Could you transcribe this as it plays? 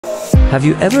Have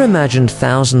you ever imagined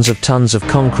thousands of tons of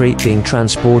concrete being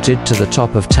transported to the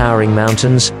top of towering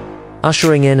mountains,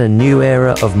 ushering in a new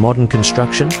era of modern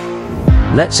construction?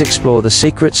 Let's explore the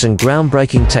secrets and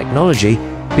groundbreaking technology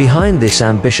behind this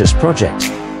ambitious project.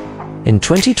 In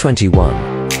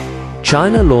 2021,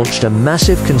 China launched a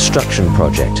massive construction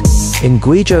project in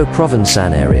Guizhou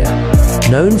Provincen area,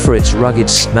 known for its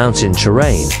rugged mountain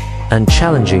terrain and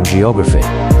challenging geography.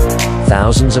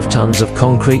 Thousands of tons of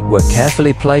concrete were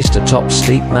carefully placed atop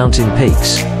steep mountain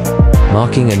peaks,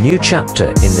 marking a new chapter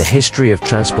in the history of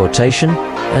transportation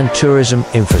and tourism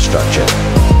infrastructure.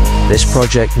 This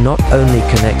project not only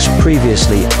connects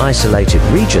previously isolated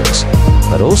regions,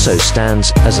 but also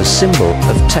stands as a symbol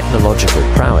of technological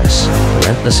prowess,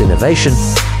 relentless innovation,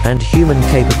 and human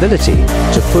capability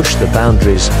to push the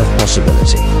boundaries of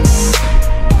possibility.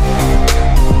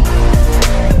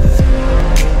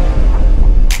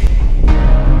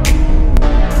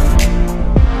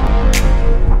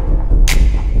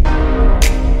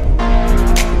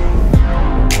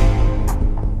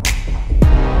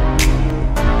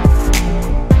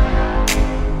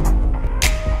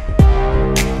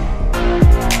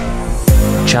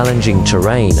 Challenging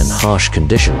terrain and harsh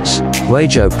conditions,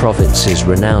 Guizhou province is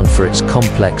renowned for its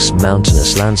complex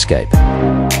mountainous landscape,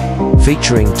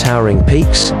 featuring towering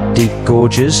peaks, deep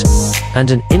gorges,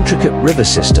 and an intricate river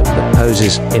system that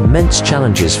poses immense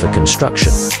challenges for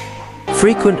construction.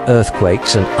 Frequent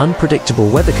earthquakes and unpredictable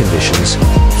weather conditions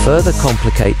further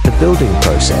complicate the building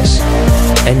process.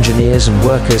 Engineers and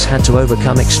workers had to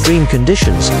overcome extreme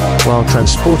conditions while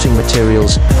transporting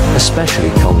materials, especially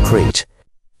concrete,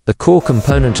 the core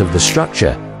component of the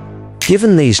structure.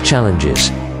 Given these challenges,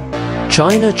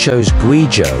 China chose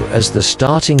Guizhou as the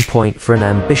starting point for an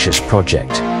ambitious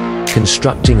project,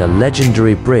 constructing a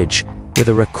legendary bridge with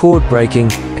a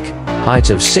record-breaking height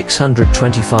of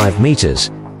 625 meters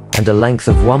and a length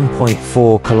of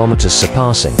 1.4 kilometers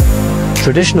surpassing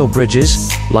traditional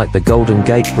bridges like the Golden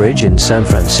Gate Bridge in San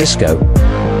Francisco.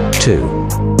 2.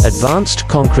 Advanced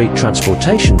concrete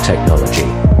transportation technology.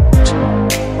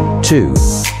 2.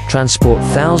 Transport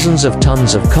thousands of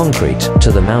tons of concrete to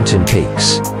the mountain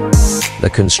peaks. The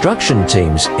construction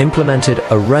teams implemented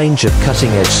a range of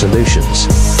cutting-edge solutions.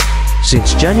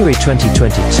 Since January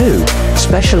 2022,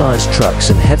 specialized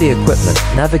trucks and heavy equipment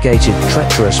navigated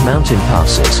treacherous mountain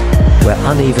passes, where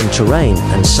uneven terrain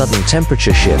and sudden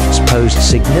temperature shifts posed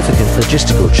significant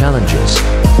logistical challenges.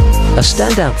 A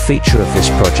standout feature of this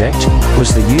project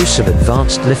was the use of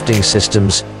advanced lifting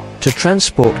systems to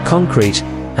transport concrete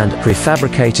and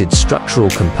prefabricated structural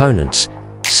components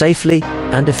safely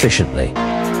and efficiently.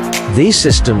 These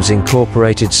systems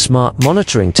incorporated smart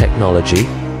monitoring technology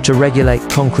to regulate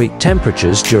concrete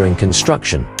temperatures during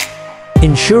construction,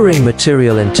 ensuring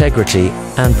material integrity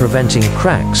and preventing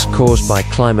cracks caused by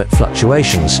climate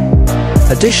fluctuations.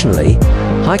 Additionally,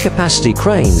 high-capacity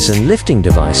cranes and lifting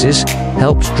devices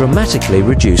helped dramatically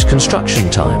reduce construction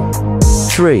time.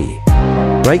 3.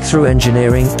 Breakthrough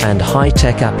engineering and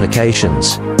high-tech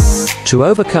applications. To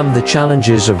overcome the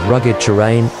challenges of rugged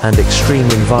terrain and extreme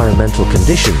environmental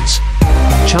conditions,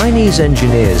 Chinese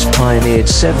engineers pioneered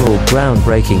several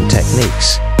groundbreaking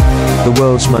techniques. The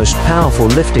world's most powerful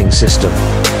lifting system,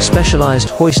 specialized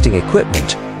hoisting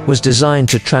equipment, was designed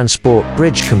to transport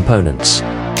bridge components,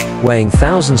 weighing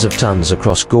thousands of tons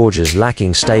across gorges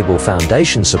lacking stable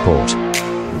foundation support.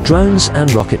 Drones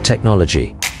and rocket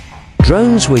technology.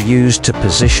 Drones were used to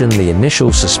position the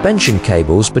initial suspension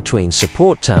cables between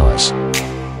support towers,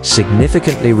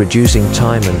 significantly reducing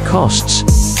time and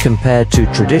costs compared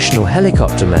to traditional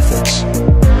helicopter methods.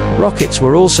 Rockets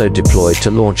were also deployed to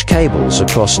launch cables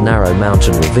across narrow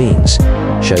mountain ravines,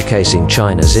 showcasing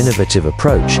China's innovative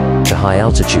approach to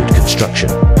high-altitude construction.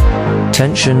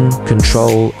 Tension,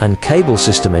 control, and cable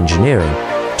system engineering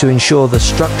to ensure the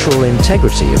structural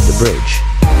integrity of the bridge.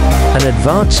 An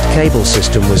advanced cable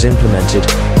system was implemented,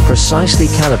 precisely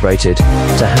calibrated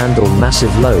to handle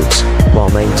massive loads while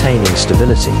maintaining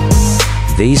stability.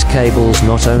 These cables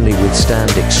not only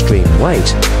withstand extreme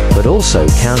weight, but also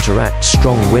counteract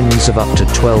strong winds of up to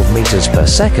 12 meters per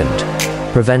second,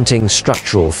 preventing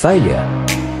structural failure.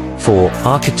 4.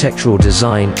 Architectural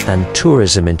design and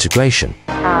tourism integration.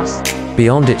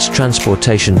 Beyond its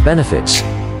transportation benefits,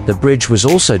 the bridge was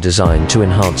also designed to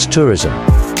enhance tourism.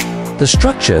 The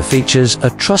structure features a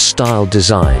truss-style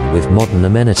design with modern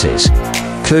amenities,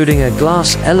 including a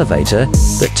glass elevator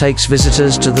that takes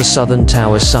visitors to the southern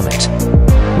tower's summit,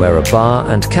 where a bar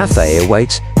and cafe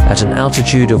await at an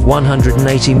altitude of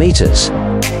 180 meters.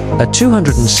 A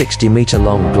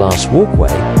 260-meter-long glass walkway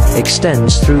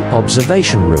extends through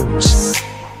observation rooms.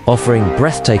 offering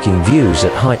breathtaking views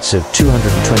at heights of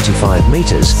 225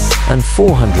 meters and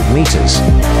 400 meters.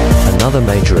 Another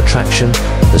major attraction,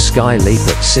 the Sky Leap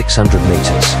at 600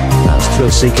 meters, allows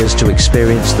thrill seekers to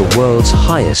experience the world's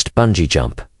highest bungee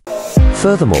jump.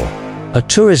 Furthermore, a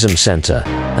tourism center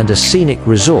and a scenic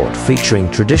resort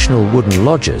featuring traditional wooden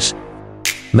lodges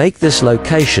make this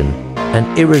location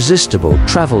an irresistible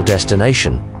travel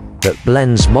destination that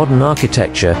blends modern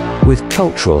architecture with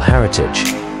cultural heritage.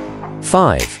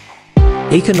 5.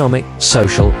 Economic,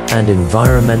 social, and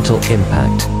environmental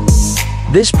impact.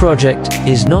 This project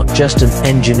is not just an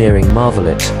engineering marvel,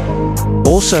 it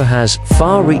also has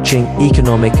far-reaching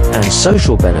economic and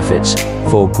social benefits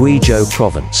for Guizhou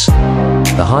province.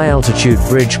 The high-altitude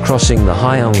bridge crossing the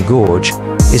Haiyang Gorge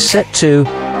is set to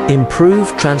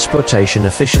improve transportation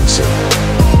efficiency.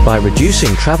 By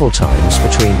reducing travel times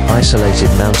between isolated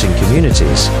mountain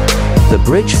communities, the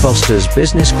bridge fosters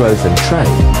business growth and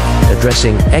trade,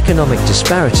 addressing economic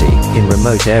disparity in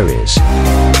remote areas,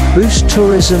 boosts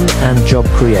tourism and job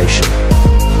creation.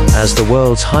 As the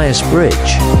world's highest bridge,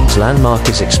 its landmark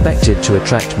is expected to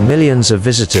attract millions of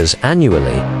visitors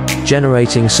annually,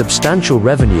 generating substantial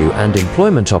revenue and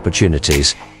employment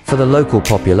opportunities for the local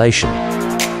population.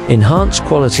 Enhanced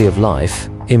quality of life,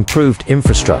 improved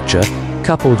infrastructure,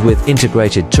 coupled with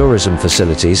integrated tourism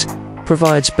facilities,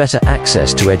 provides better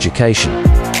access to education,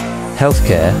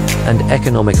 healthcare, and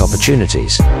economic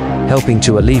opportunities, helping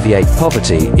to alleviate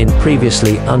poverty in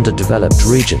previously underdeveloped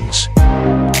regions.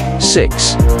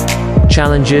 6.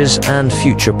 Challenges and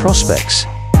future prospects.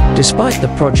 Despite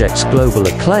the project's global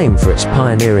acclaim for its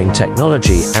pioneering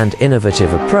technology and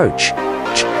innovative approach,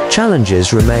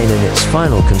 challenges remain in its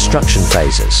final construction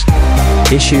phases.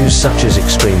 Issues such as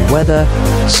extreme weather,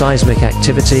 seismic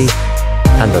activity,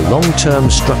 and the long-term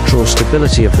structural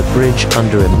stability of the bridge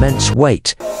under immense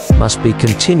weight must be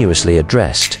continuously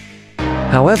addressed.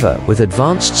 However, with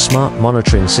advanced smart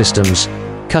monitoring systems,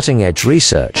 cutting-edge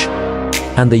research,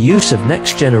 and the use of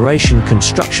next-generation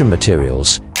construction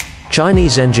materials,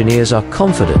 Chinese engineers are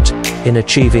confident in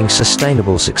achieving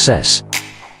sustainable success.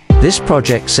 This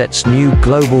project sets new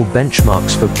global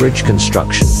benchmarks for bridge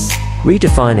construction,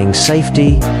 redefining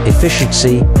safety,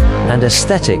 efficiency, and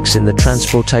aesthetics in the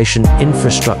transportation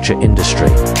infrastructure industry.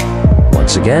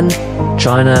 Once again,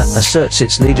 China asserts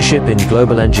its leadership in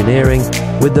global engineering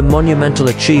with the monumental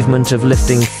achievement of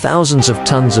lifting thousands of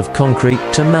tons of concrete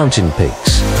to mountain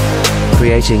peaks,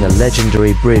 creating a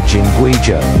legendary bridge in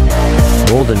Guizhou.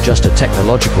 More than just a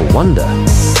technological wonder,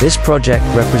 this project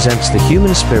represents the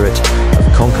human spirit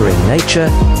of conquering nature,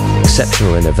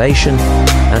 exceptional innovation,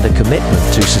 and a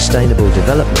commitment to sustainable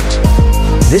development.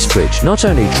 This bridge not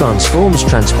only transforms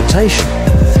transportation,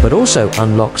 but also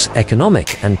unlocks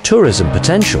economic and tourism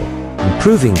potential,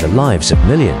 improving the lives of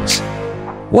millions.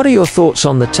 What are your thoughts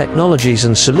on the technologies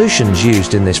and solutions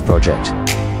used in this project?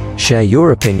 Share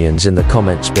your opinions in the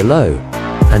comments below,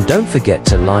 and don't forget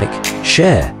to like,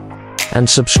 share, and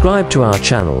subscribe to our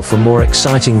channel for more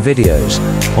exciting videos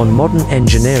on modern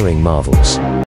engineering marvels.